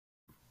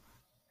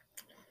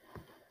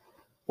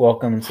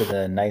Welcome to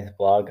the ninth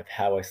blog of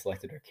how I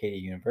selected Arcadia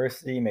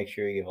University. Make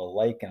sure you give a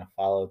like and a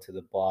follow to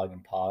the blog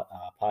and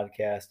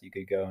podcast. You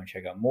could go and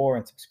check out more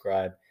and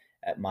subscribe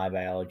at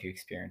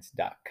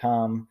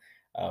mybiologyexperience.com.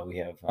 We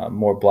have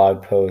more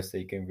blog posts that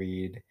you can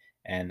read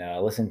and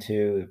listen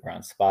to. We're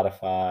on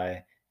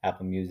Spotify,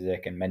 Apple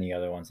Music, and many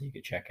other ones that you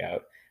could check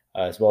out.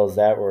 As well as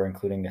that, we're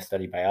including a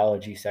study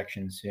biology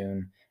section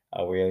soon,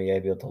 where you'll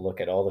be able to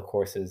look at all the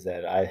courses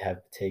that I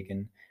have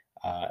taken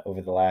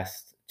over the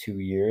last 2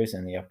 years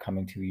and the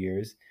upcoming 2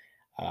 years.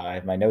 I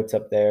have my notes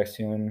up there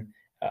soon.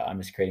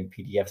 I'm just creating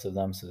PDFs of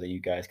them so that you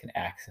guys can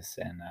access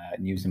and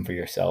use them for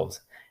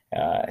yourselves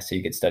so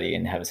you can study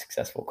and have a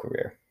successful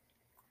career.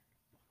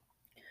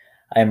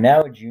 I am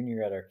now a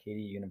junior at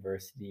Arcadia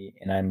University,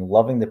 and I'm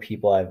loving the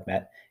people I've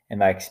met and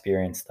my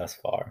experience thus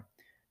far.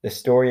 The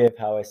story of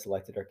how I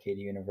selected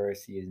Arcadia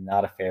University is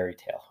not a fairy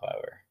tale,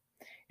 however.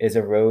 It is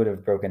a road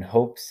of broken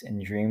hopes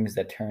and dreams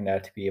that turned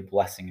out to be a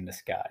blessing in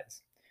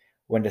disguise.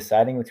 When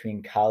deciding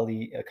between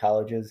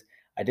colleges,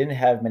 I didn't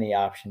have many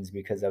options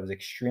because I was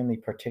extremely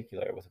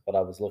particular with what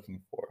I was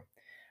looking for.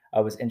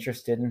 I was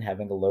interested in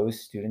having a low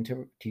student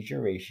to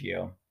teacher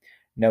ratio,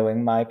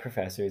 knowing my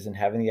professors, and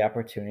having the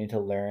opportunity to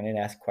learn and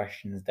ask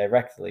questions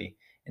directly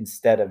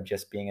instead of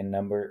just being a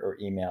number or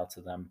email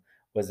to them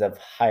was of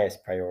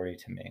highest priority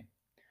to me.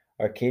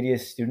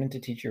 Arcadia's student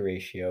to teacher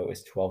ratio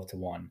is 12 to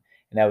 1,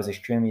 and I was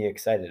extremely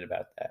excited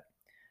about that.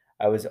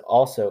 I was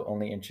also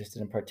only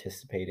interested in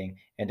participating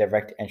in a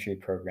direct entry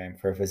program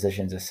for a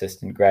physician's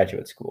assistant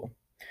graduate school.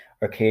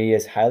 Arcadia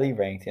is highly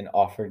ranked and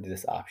offered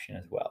this option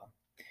as well.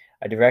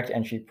 A direct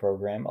entry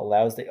program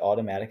allows the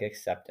automatic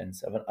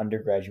acceptance of an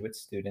undergraduate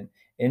student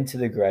into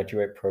the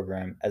graduate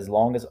program as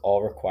long as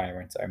all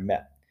requirements are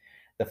met.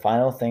 The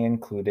final thing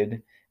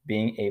included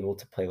being able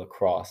to play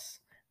lacrosse,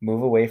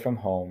 move away from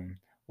home,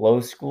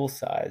 low school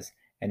size,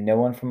 and no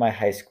one from my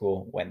high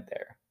school went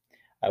there.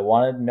 I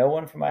wanted no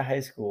one from my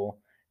high school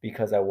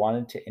because I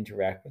wanted to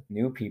interact with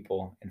new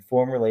people and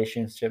form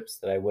relationships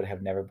that I would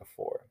have never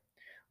before.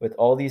 With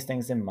all these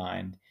things in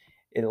mind,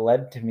 it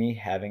led to me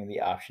having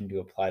the option to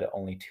apply to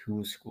only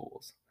two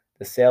schools,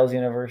 DeSales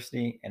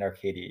University and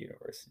Arcadia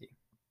University.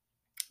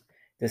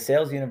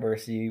 DeSales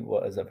University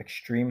was of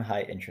extreme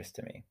high interest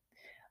to me.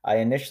 I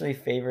initially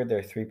favored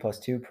their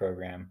 3+2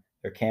 program,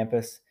 their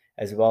campus,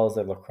 as well as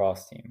their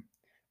lacrosse team.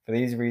 For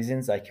these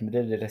reasons, I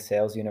committed to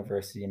DeSales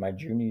University in my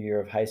junior year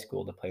of high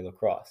school to play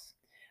lacrosse.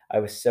 I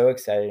was so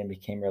excited and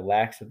became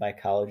relaxed with my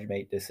college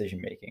mate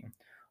decision making.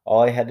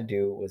 All I had to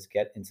do was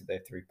get into their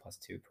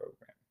 3+2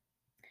 program.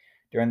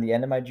 During the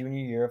end of my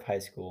junior year of high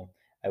school,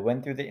 I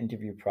went through the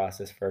interview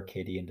process for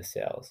Arcadia and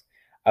DeSales.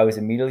 I was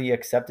immediately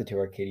accepted to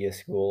Arcadia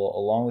School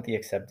along with the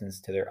acceptance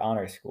to their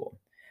honor school.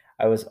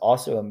 I was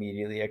also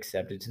immediately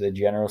accepted to the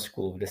General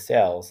School of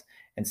DeSales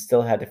and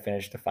still had to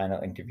finish the final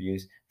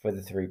interviews for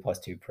the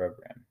 3+2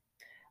 program.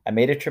 I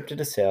made a trip to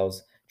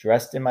DeSales,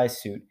 dressed in my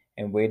suit,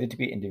 and waited to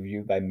be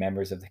interviewed by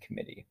members of the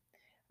committee.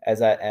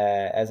 As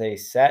I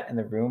sat in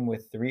the room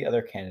with three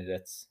other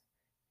candidates,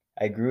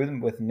 I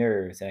grew with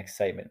nerves and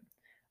excitement.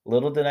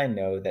 Little did I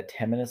know that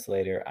 10 minutes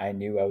later, I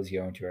knew I was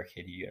going to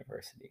Arcadia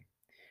University.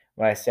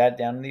 When I sat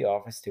down in the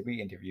office to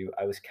be interviewed,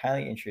 I was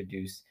kindly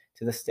introduced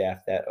to the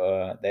staff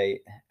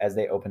as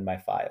they opened my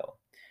file.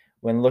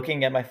 When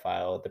looking at my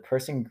file, the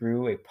person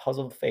grew a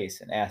puzzled face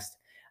and asked,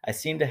 "I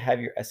seem to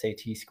have your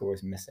SAT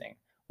scores missing.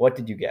 What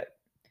did you get?"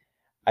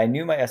 I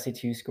knew my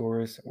SAT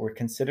scores were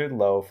considered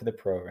low for the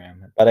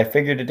program, but I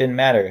figured it didn't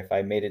matter if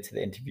I made it to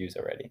the interviews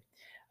already.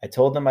 I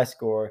told them my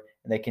score,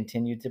 and they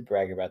continued to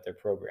brag about their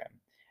program.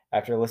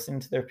 After listening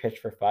to their pitch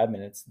for 5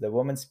 minutes, the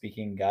woman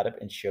speaking got up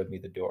and showed me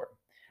the door.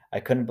 I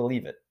couldn't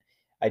believe it.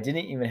 I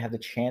didn't even have the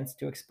chance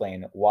to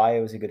explain why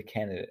I was a good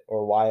candidate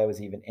or why I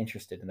was even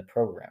interested in the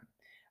program.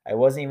 I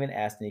wasn't even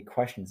asked any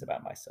questions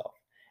about myself.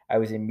 I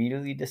was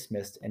immediately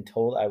dismissed and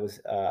told I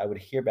would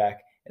hear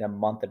back in a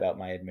month about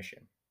my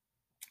admission.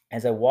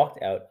 As I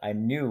walked out, I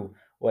knew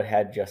what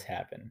had just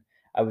happened.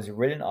 I was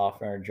written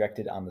off and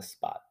rejected on the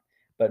spot.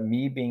 But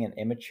me being an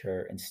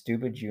immature and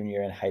stupid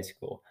junior in high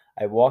school,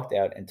 I walked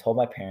out and told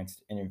my parents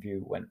the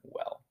interview went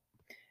well.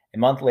 A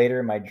month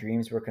later, my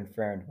dreams were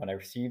confirmed when I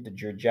received a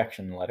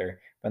rejection letter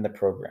from the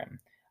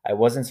program. I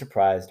wasn't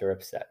surprised or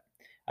upset.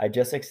 I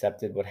just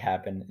accepted what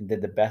happened and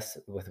did the best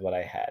with what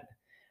I had.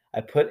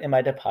 I put in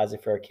my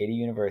deposit for Arcadia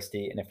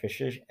University and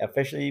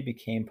officially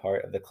became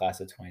part of the class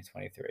of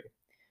 2023.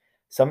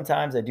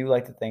 Sometimes I do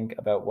like to think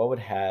about what would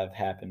have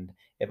happened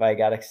if I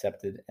got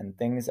accepted and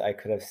things I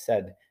could have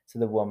said to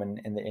the woman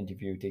in the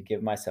interview to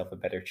give myself a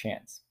better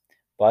chance.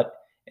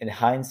 But in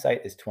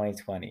hindsight is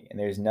 2020 and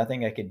there's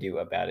nothing I could do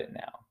about it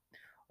now.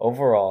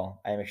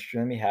 Overall, I am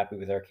extremely happy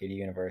with Arcadia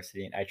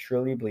University and I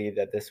truly believe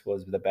that this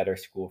was the better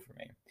school for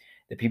me.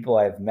 The people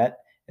I have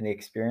met and the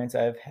experience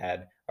I have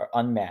had are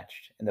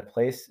unmatched and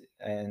placed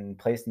in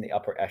the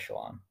upper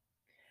echelon.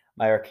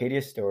 My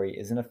Arcadia story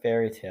isn't a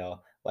fairy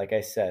tale, like I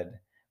said,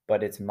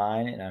 but it's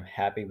mine and I'm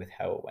happy with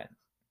how it went.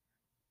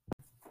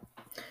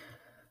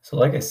 So,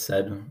 like I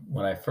said,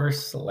 when I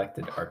first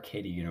selected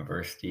Arcadia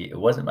University, it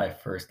wasn't my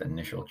first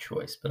initial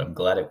choice, but I'm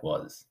glad it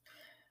was.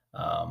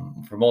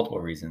 for multiple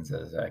reasons.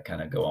 As I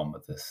kind of go on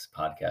with this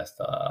podcast,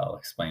 I'll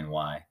explain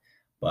why.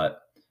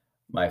 But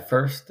my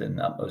first and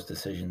utmost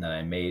decision that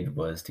I made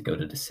was to go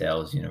to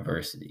DeSales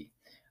University.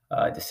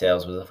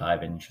 DeSales was a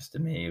 5 interest to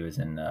me. It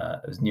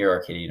was near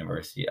Arcadia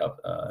University, up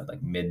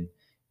like mid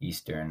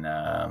eastern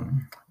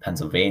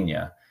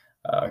Pennsylvania.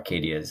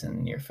 Arcadia is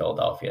near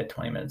Philadelphia,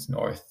 20 minutes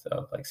north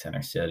of like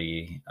Center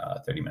City,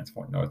 30 minutes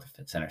more north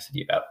of Center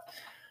City about.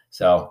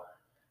 So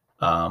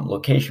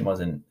location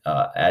wasn't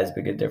as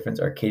big a difference.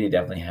 Arcadia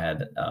definitely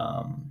had,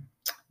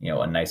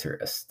 a nicer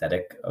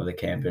aesthetic of the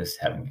campus,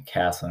 having a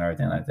castle and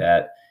everything like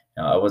that.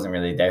 I wasn't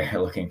really there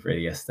looking for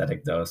the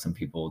aesthetic, though. Some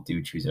people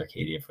do choose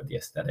Arcadia for the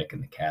aesthetic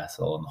and the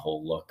castle and the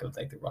whole look of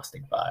like the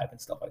rustic vibe and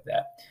stuff like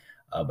that.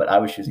 But I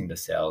was choosing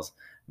DeSales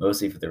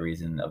mostly for the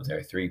reason of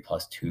their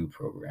 3+2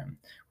 program,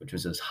 which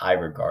was those high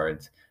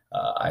regards.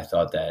 I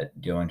thought that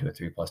going to a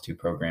 3+2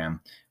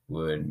 program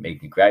would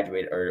make me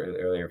graduate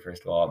earlier.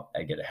 First of all,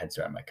 I get a head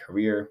start on my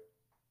career,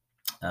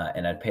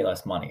 and I'd pay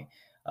less money.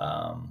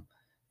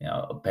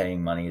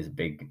 Paying money is a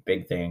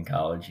big thing in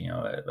college.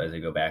 As I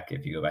go back,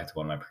 if you go back to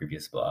one of my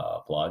previous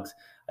blogs,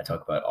 I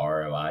talk about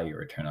ROI, your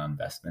return on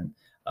investment.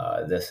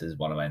 This is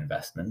one of my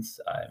investments.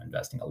 I'm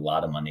investing a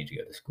lot of money to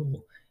go to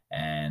school,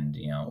 and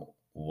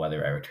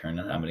whether I return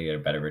it, I'm going to get a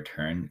better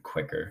return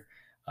quicker,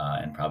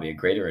 and probably a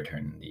greater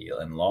return in the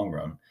long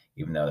run.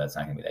 Even though that's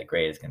not going to be that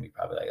great, it's going to be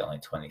probably like only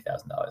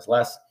 $20,000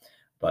 less,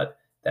 but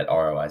that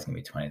ROI is going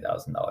to be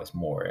 $20,000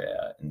 more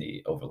in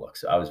the overlook.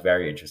 So I was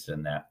very interested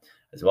in that.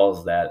 As well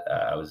as that,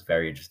 I was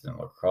very interested in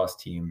the lacrosse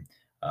team.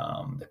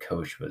 The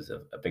coach was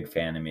a big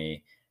fan of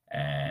me,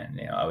 and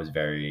they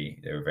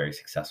were a very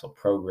successful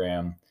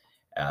program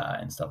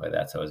and stuff like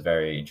that. So I was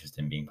very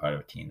interested in being part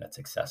of a team that's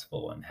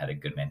successful and had a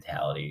good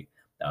mentality.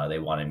 They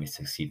wanted me to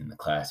succeed in the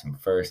classroom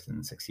first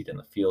and succeed in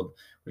the field,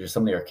 which is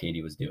something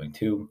Arcadia was doing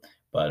too.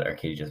 But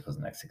Arcadia just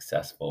wasn't that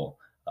successful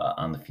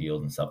on the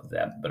field and stuff like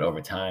that. But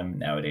over time,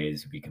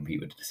 nowadays, we compete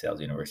with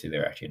DeSales University.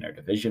 They're actually in our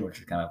division, which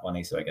is kind of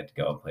funny. So I get to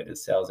go and play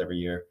DeSales every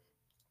year,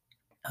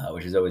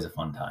 which is always a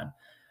fun time.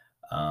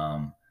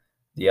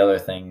 The other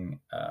thing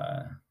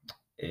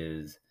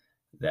is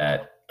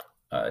that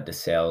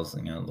DeSales,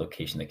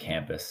 location of the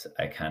campus,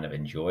 I kind of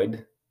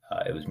enjoyed.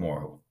 It was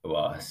more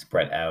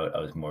spread out. I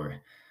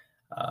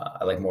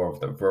like more of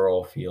the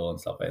rural feel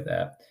and stuff like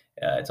that.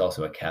 It's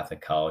also a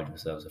Catholic college,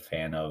 which I was a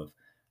fan of.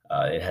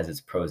 It has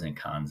its pros and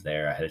cons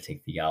there. I had to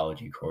take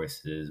theology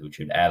courses, which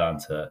would add on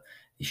to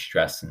the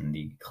stress and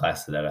the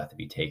classes that I have to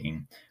be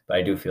taking. But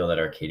I do feel that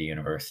Arcadia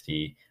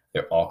University,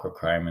 their ALK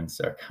requirements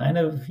are kind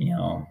of,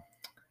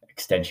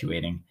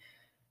 accentuating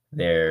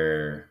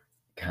their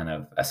kind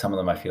of, some of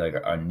them I feel like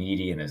are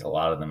needy, and there's a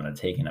lot of them that I'm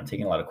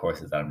taking a lot of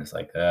courses that I'm just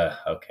like,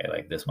 okay,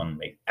 like this one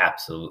makes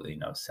absolutely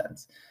no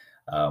sense.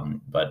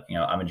 But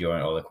I'm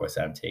enjoying all the courses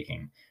that I'm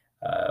taking,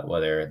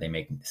 whether they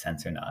make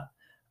sense or not.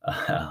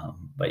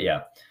 But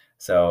yeah,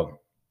 so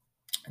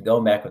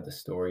going back with the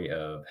story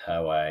of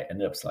how I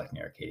ended up selecting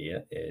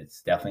Arcadia,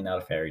 it's definitely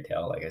not a fairy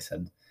tale. Like I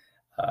said,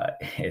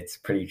 it's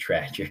pretty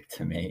tragic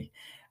to me.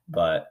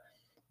 But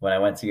when I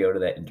went to go to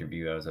that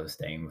interview, I was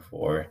staying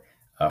before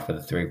for the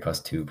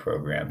 3+2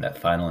 program, that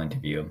final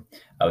interview,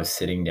 I was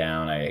sitting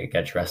down. I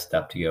got dressed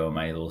up to go in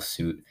my little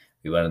suit.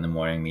 We went in the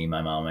morning, me,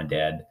 my mom, and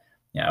dad.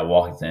 I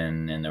walked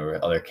in, and there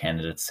were other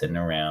candidates sitting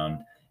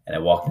around. And I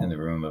walked into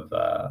the room of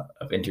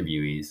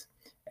interviewees,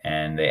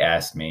 and they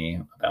asked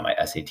me about my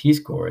SAT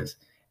scores.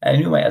 And I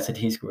knew my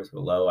SAT scores were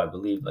low. I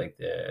believe like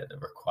the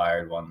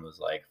required one was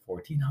like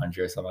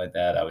 1400 or something like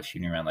that. I was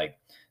shooting around like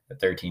the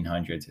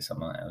 1300s or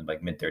something,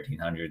 like mid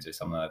 1300s or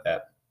something like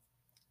that.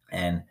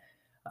 And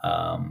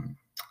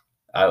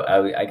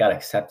I got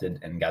accepted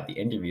and got the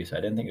interview, so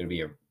I didn't think it would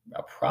be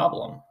a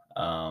problem.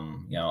 A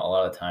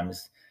lot of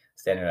times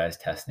standardized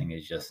testing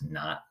is just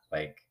not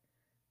like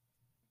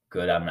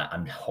good.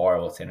 I'm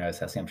horrible at standardized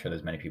testing. I'm sure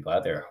there's many people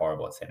out there who are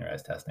horrible at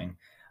standardized testing.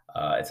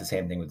 It's the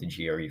same thing with the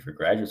GRE for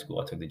graduate school.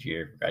 I took the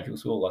GRE for graduate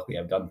school. Luckily,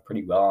 I've done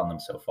pretty well on them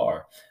so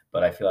far,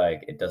 but I feel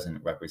like it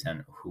doesn't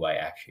represent who I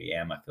actually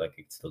am. I feel like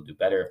I could still do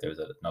better if there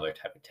was another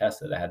type of test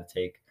that I had to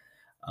take.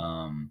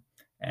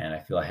 And I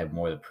feel I have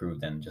more to prove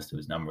than just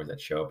those numbers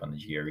that show up on the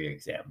GRE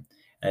exam.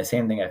 And the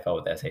same thing I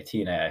felt with SAT,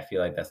 and I feel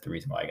like that's the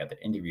reason why I got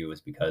the interview, was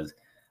because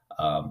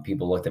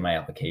people looked at my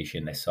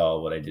application. They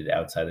saw what I did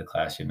outside the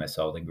classroom. They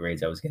saw the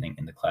grades I was getting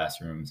in the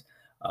classrooms.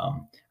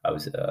 I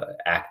was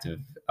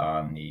active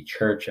on the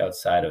church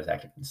outside. I was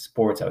active in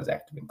sports. I was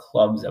active in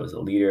clubs. I was a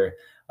leader.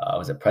 I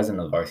was a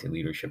president of the Varsity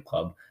Leadership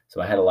Club.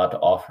 So I had a lot to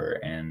offer,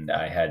 and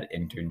I had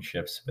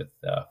internships with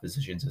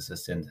physician's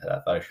assistants,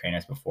 athletic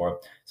trainers before.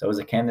 So I was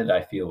a candidate,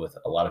 I feel, with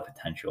a lot of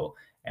potential.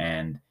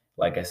 And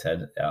like I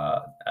said,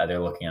 they're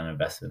looking at an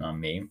investment on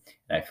me,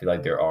 and I feel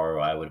like their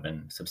ROI would have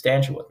been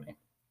substantial with me.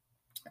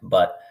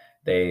 But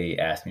they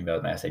asked me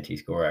about my SAT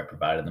score. I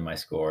provided them my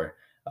score.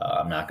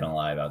 I'm not going to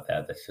lie about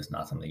that. That's just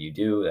not something you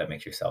do. That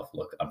makes yourself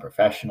look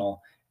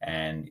unprofessional,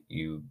 and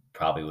you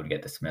probably would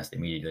get dismissed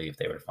immediately if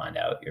they were to find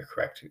out your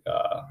correct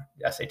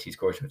SAT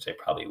scores, which they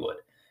probably would.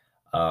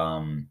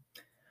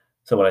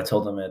 So when I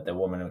told him it, the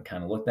woman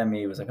kind of looked at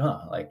me, was like,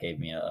 "Huh," like gave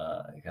me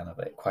a kind of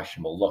a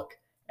questionable look,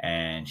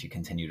 and she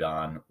continued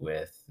on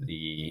with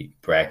the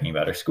bragging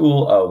about her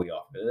school. Oh, we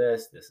offer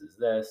this, this is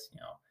this,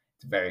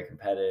 it's very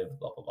competitive,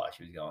 blah blah blah.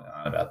 She was going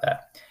on about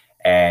that,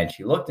 and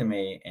she looked at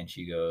me and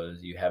she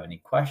goes, "You have any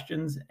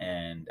questions?"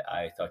 And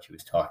I thought she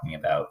was talking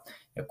about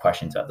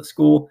questions about the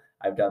school.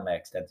 I've done my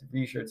extensive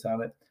research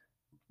on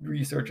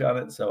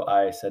it. So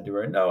I said to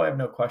her, "No, I have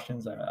no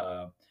questions.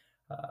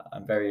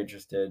 I'm very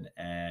interested,"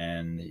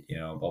 and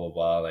blah blah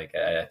blah. Like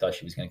I thought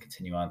she was going to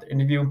continue on the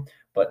interview,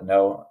 but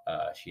no,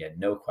 she had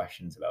no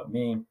questions about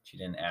me. She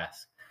didn't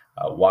ask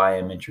why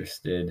I'm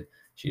interested.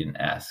 She didn't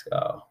ask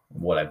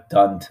what I've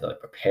done to like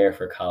prepare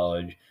for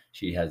college.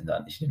 She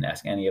didn't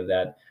ask any of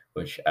that,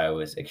 which I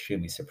was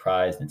extremely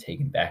surprised and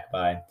taken back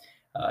by.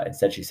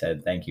 Instead, she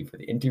said, "Thank you for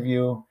the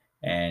interview,"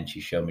 and she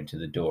showed me to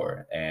the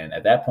door. And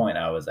at that point,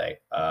 I was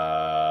like,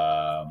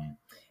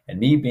 and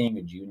me being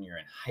a junior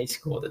in high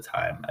school at the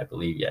time, I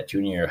believe, yeah,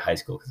 junior year of high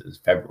school, because it was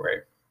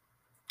February,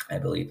 I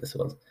believe this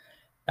was,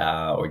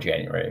 or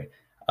January.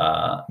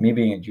 Me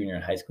being a junior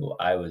in high school,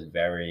 I was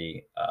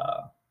very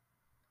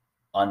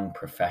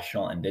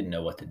unprofessional and didn't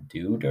know what to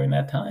do during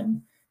that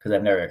time because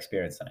I've never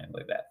experienced anything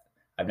like that.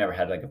 I've never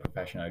had like a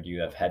professional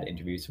interview. I've had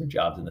interviews for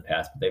jobs in the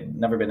past, but they've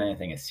never been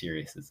anything as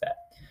serious as that.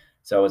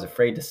 So I was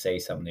afraid to say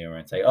something or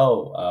and say,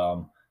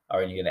 "Oh,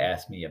 are you going to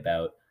ask me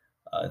about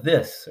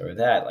this or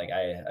that?" Like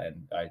I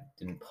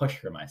didn't push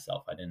for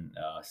myself. I didn't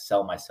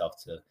sell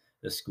myself to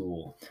the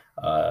school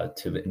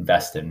to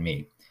invest in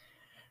me.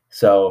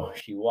 So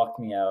she walked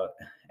me out,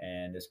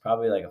 and it's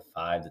probably like a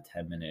 5 to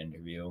 10 minute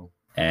interview.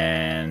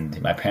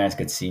 And my parents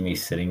could see me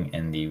sitting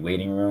in the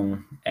waiting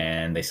room,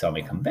 and they saw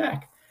me come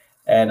back.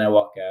 And I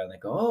walk out, and they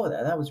go, "Oh,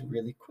 that was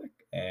really quick."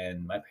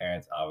 And my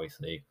parents,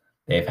 obviously,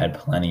 they've had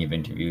plenty of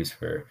interviews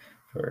for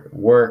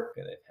work,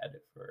 and they've had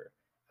it for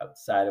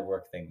outside of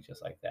work things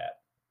just like that.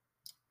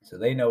 So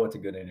they know what's a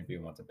good interview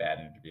and what's a bad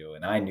interview.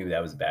 And I knew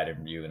that was a bad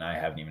interview, and I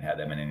haven't even had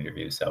that many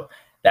interviews. So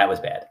that was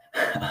bad.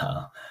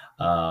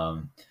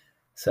 um,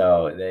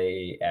 so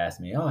they asked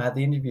me, "Oh, how'd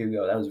the interview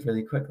go? That was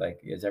really quick. Like,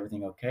 is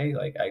everything okay?"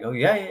 Like, I go,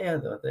 "Yeah, yeah, yeah.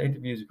 The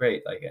interview's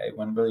great. Like, it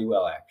went really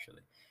well,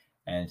 actually."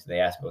 And so they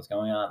asked me what's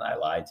going on. I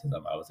lied to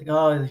them. I was like,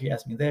 "Oh, she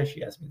asked me this,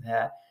 she asked me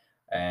that."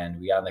 And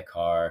we got in the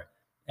car,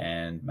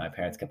 and my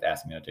parents kept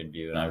asking me about the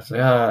interview. And I was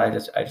like, "Oh, I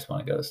just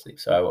want to go to sleep."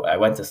 So I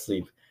went to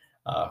sleep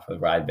for the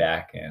ride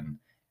back, and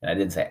I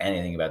didn't say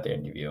anything about the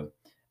interview.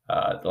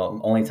 The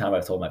only time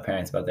I've told my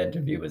parents about the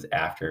interview was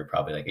after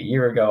probably like a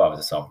year ago. I was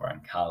a sophomore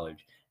in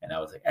college, and I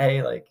was like,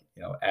 "Hey, like,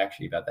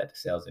 actually about that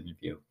sales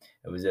interview,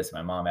 it was this."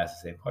 My mom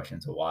asked the same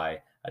question, so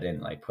why I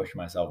didn't like push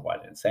myself, why I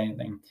didn't say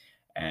anything,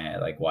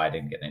 and like why I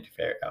didn't get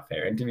a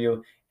fair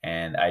interview.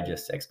 And I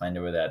just explained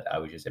to her that I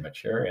was just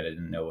immature and I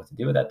didn't know what to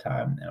do at that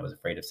time, and I was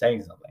afraid of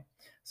saying something.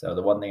 So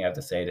the one thing I have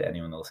to say to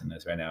anyone listening to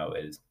this right now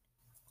is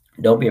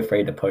don't be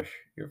afraid to push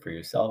for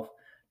yourself.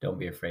 Don't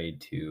be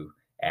afraid to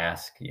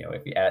ask.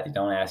 If you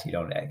don't ask, you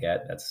don't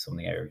get. That's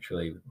something I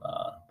truly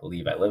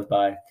believe I live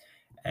by.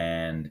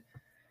 And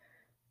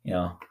you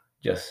know,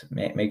 just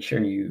make sure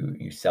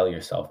you sell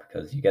yourself,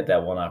 because you get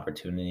that one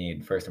opportunity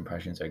and first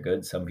impressions are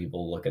good. Some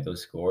people look at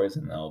those scores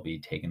and they'll be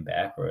taken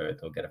back, or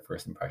they'll get a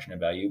first impression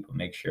about you, but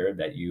make sure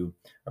that you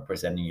are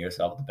presenting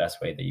yourself the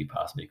best way that you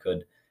possibly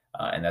could.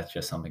 And that's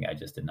just something I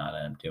just did not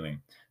end up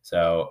doing.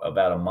 So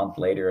about a month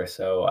later or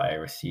so, I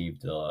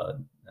received the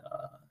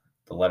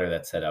letter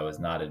that said I was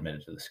not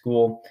admitted to the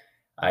school.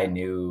 I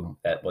knew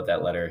that what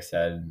that letter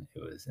said.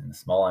 It was in a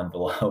small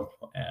envelope,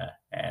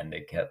 and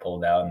it got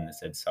pulled out, and it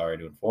said, "Sorry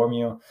to inform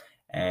you."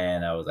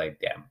 And I was like,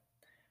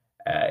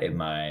 "Damn!"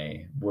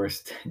 My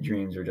worst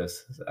dreams were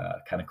just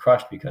kind of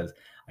crushed because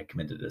I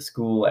committed to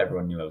school.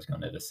 Everyone knew I was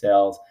going into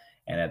sales,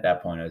 and at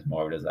that point, it was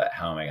more of just like,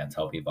 how am I going to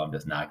tell people I'm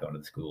just not going to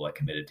the school I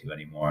committed to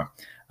anymore?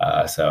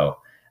 So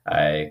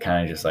I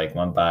kind of just like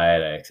went by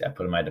it. I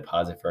put in my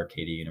deposit for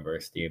Arcadia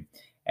University.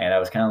 And I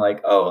was kind of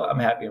like, "Oh, I'm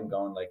happy I'm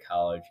going to like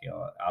college."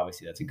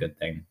 Obviously that's a good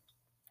thing.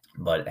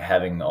 But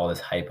having all this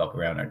hype up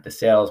around the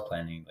sales,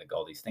 planning like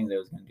all these things I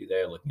was going to do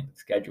there, looking at the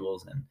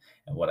schedules and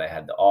what I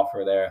had to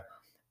offer there,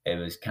 it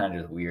was kind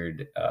of just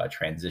weird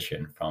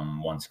transition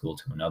from one school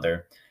to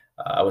another.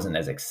 I wasn't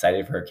as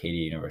excited for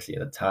Arcadia University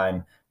at the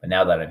time, but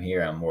now that I'm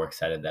here, I'm more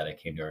excited that I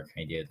came to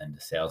Arcadia than to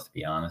sales, to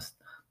be honest.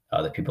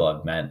 The people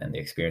I've met and the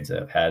experience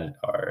that I've had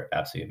are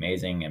absolutely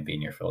amazing, and being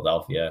near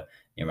Philadelphia,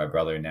 near my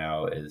brother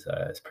now, is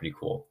pretty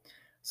cool.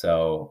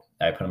 So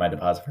I put in my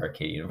deposit for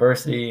Arcadia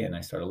University, and I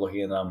started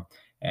looking at them,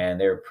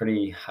 and they were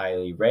pretty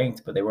highly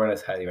ranked, but they weren't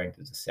as highly ranked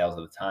as the sales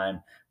at the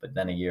time. But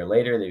then a year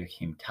later, they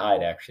became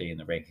tied actually in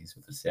the rankings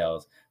with the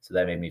sales. So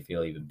that made me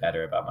feel even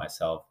better about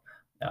myself,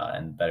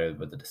 and better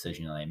with the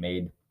decision that I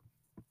made.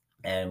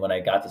 And when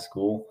I got to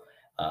school,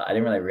 I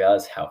didn't really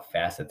realize how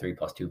fast the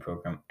 3+2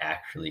 program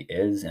actually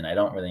is. And I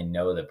don't really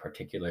know the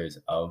particulars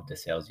of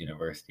DeSales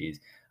University's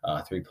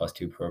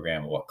 3+2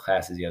 program, what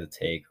classes you have to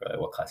take, or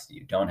what classes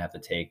you don't have to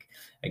take.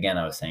 Again,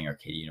 I was saying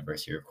Arcadia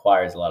University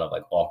requires a lot of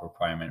like alt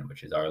requirement,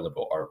 which is our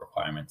liberal art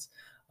requirements.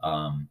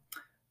 Um,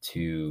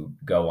 to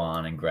go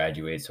on and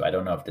graduate. So I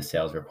don't know if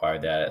DeSales require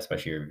that,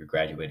 especially if you're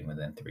graduating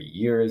within 3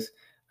 years.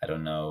 I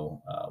don't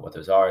know what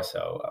those are,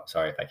 so I'm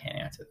sorry if I can't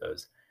answer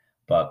those.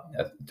 But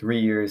 3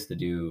 years to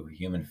do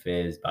human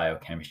phys,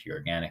 biochemistry,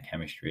 organic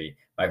chemistry,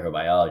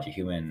 microbiology,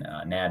 human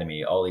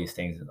anatomy, all these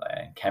things,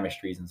 and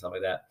chemistries and stuff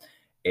like that,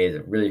 is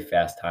a really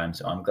fast time.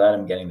 So I'm glad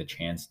I'm getting the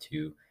chance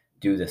to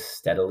do this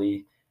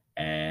steadily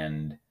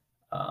and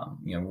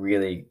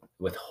really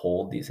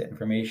withhold this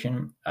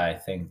information. I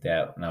think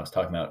that when I was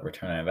talking about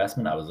return on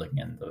investment, I was looking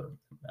at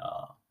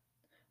uh,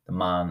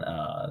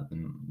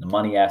 the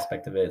money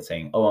aspect of it,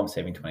 saying, "Oh, I'm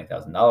saving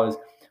 $20,000."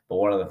 But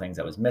one of the things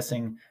I was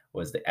missing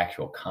was the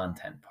actual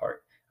content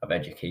part of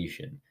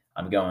education.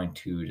 I'm going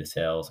to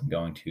DeSales, I'm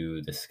going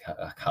to this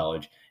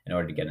college in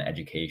order to get an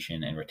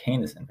education and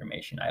retain this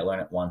information. I learn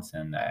it once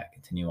and I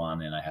continue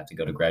on, and I have to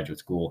go to graduate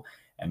school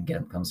and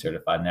become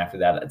certified. And after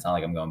that, it's not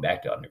like I'm going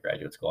back to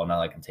undergraduate school. I'm not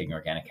like I'm taking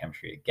organic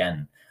chemistry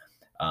again.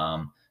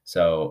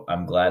 So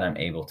I'm glad I'm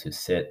able to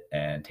sit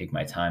and take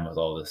my time with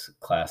all these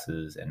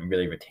classes and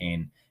really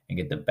retain and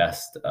get the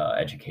best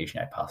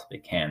education I possibly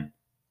can.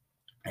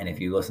 And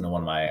if you listen to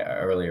one of my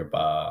earlier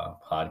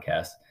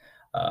podcasts,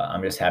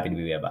 I'm just happy to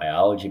be a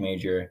biology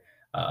major.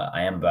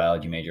 I am a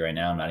biology major right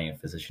now. I'm not even a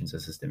physician's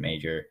assistant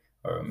major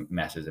or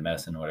master's of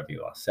medicine, or whatever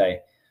you want to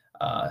say.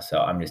 So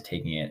I'm just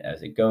taking it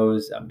as it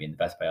goes. I'm being the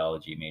best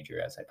biology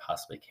major as I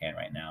possibly can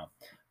right now.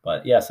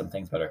 But yeah, some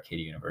things about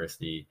Arcadia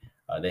University.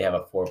 They have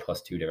a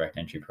 4+2 direct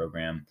entry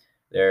program.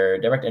 Their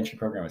direct entry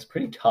program is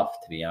pretty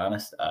tough, to be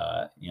honest.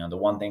 The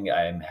one thing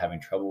I'm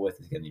having trouble with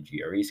is getting the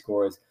GRE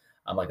scores.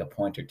 I'm like a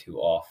point or two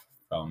off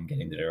from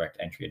getting the direct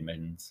entry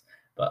admittance.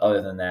 But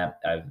other than that,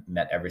 I've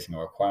met every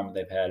single requirement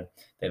they've had.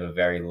 They have a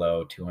very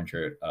low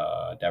 200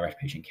 direct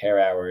patient care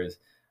hours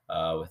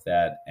with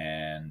that,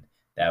 and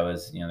that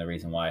was the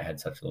reason why I had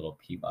such little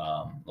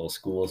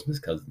schools was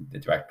because the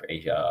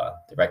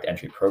direct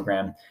entry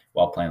program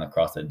while playing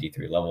lacrosse at a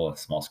D3 level in a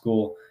small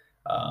school.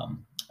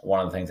 One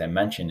of the things I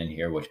mentioned in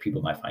here, which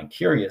people might find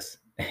curious,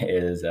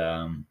 is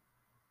that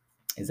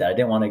I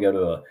didn't want to go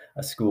to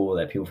a school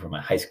that people from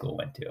my high school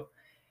went to.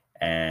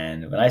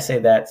 And when I say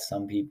that,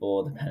 some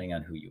people, depending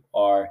on who you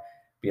are,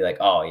 be like,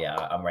 "Oh yeah,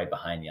 I'm right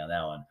behind you on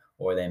that one,"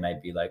 or they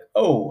might be like,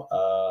 "Oh,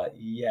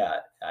 yeah,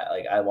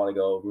 I want to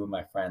go room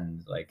my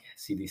friends, like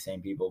see these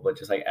same people, but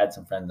just like add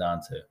some friends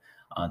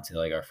onto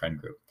like our friend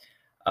group."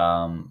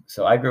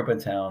 So I grew up in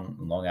town,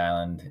 Long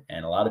Island,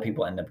 and a lot of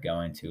people end up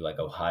going to like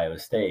Ohio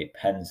State,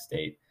 Penn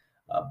State.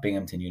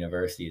 Binghamton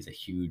University is a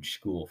huge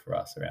school for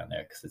us around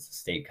there because it's a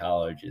state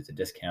college, it's a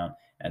discount,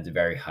 and it's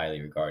very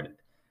highly regarded.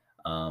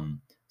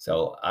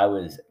 So I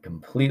was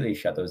completely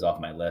shut those off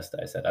my list.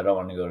 I said, I don't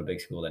want to go to a big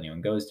school that anyone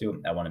goes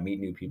to. I want to meet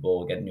new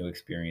people, get new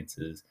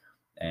experiences,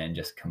 and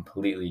just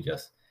completely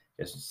just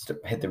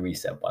hit the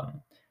reset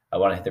button. I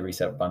want to hit the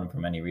reset button for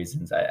many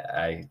reasons.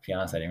 To be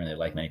honest, I didn't really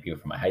like many people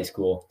from my high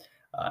school.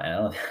 And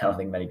I don't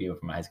think many people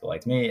from my high school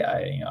liked me.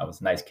 I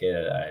was a nice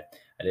kid. I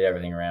did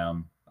everything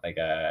around. Like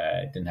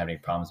I didn't have any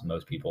problems with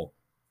most people,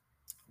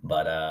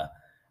 but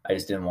I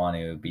just didn't want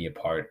to be a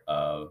part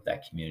of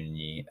that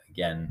community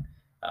again.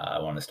 I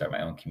want to start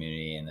my own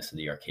community, and this is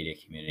the Arcadia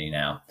community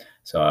now.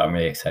 So I'm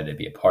really excited to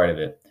be a part of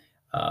it.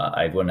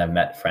 I wouldn't have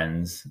met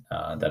friends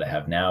that I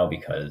have now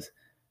because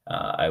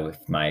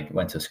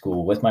went to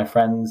school with my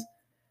friends.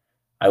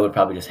 I would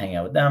probably just hang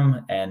out with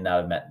them and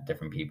not have met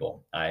different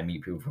people. I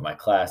meet people from my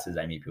classes.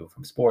 I meet people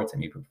from sports. I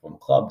meet people from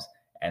clubs,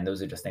 and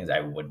those are just things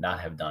I would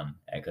not have done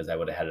because I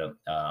would have had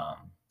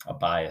a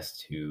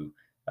bias to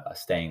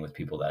staying with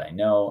people that I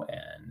know.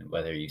 And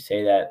whether you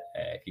say that,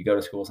 if you go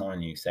to school with someone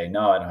and you say,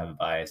 no, I don't have a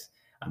bias,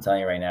 I'm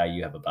telling you right now,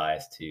 you have a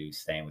bias to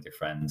staying with your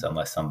friends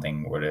unless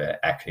something were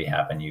to actually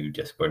happen. You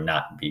just would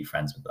not be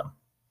friends with them.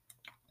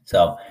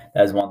 So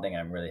that is one thing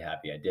I'm really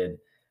happy I did.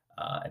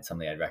 It's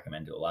something I'd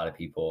recommend to a lot of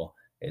people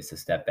is to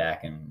step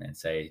back and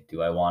say,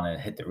 do I want to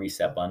hit the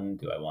reset button?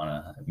 Do I want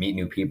to meet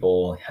new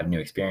people, have new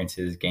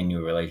experiences, gain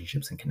new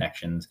relationships and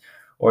connections?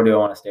 Or do I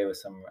want to stay with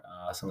some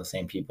of the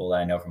same people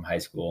that I know from high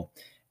school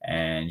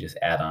and just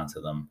add on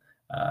to them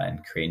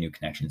and create new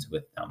connections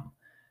with them?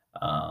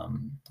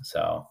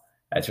 So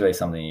that's really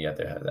something you have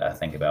to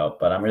think about.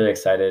 But I'm really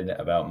excited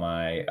about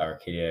my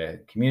Arcadia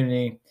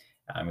community.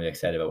 I'm really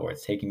excited about where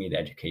it's taking me. The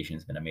education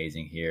has been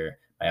amazing here.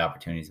 My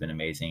opportunity has been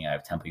amazing. I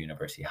have Temple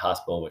University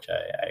Hospital, which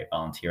I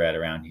volunteer at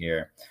around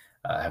here.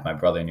 I have my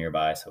brother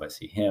nearby, so I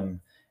see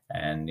him.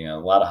 And a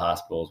lot of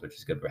hospitals, which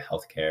is good for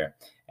healthcare.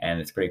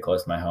 And it's pretty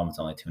close to my home. It's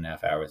only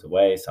 2.5 hours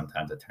away.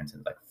 Sometimes it turns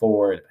into like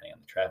 4, depending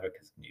on the traffic,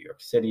 because of New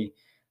York City.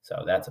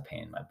 So that's a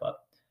pain in my butt.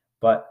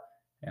 But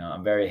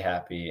I'm very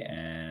happy,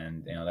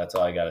 and that's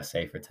all I got to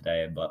say for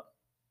today. But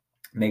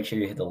make sure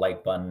you hit the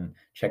like button.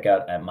 Check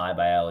out at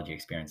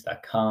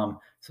mybiologyexperience.com.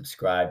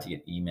 Subscribe to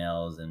get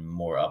emails and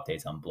more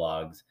updates on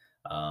blogs.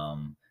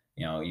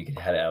 You can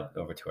head out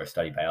over to our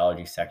study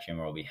biology section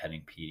where we'll be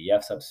heading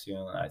PDFs up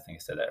soon. I think I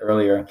said that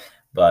earlier,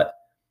 but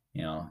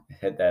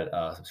hit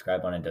that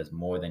subscribe button. It does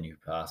more than you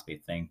possibly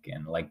think,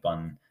 and the like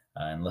button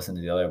and listen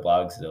to the other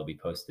blogs. They'll be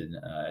posted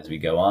as we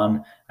go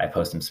on. I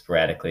post them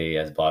sporadically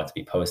as blogs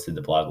be posted.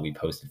 The blog will be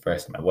posted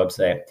first on my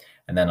website,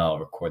 and then I'll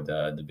record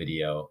the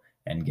video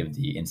and give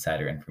the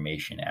insider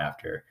information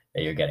after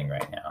that you're getting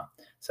right now.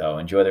 So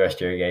enjoy the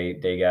rest of your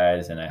day,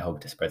 guys, and I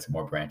hope to spread some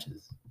more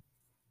branches.